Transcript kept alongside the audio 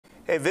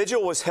A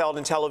vigil was held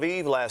in Tel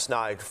Aviv last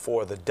night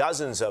for the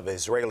dozens of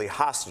Israeli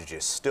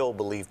hostages still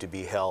believed to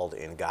be held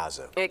in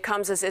Gaza. It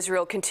comes as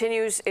Israel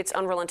continues its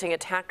unrelenting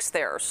attacks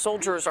there.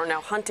 Soldiers are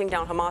now hunting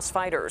down Hamas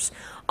fighters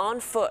on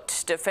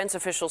foot. Defense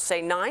officials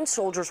say 9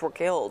 soldiers were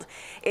killed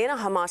in a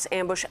Hamas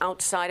ambush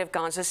outside of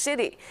Gaza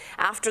City.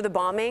 After the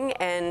bombing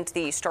and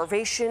the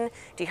starvation,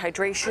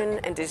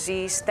 dehydration, and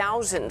disease,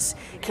 thousands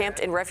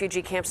camped in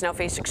refugee camps now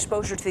face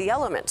exposure to the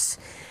elements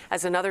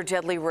as another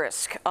deadly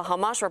risk. A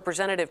Hamas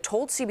representative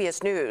told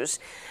CBS News,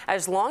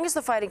 as long as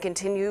the fighting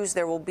continues,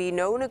 there will be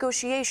no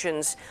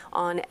negotiations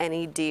on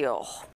any deal.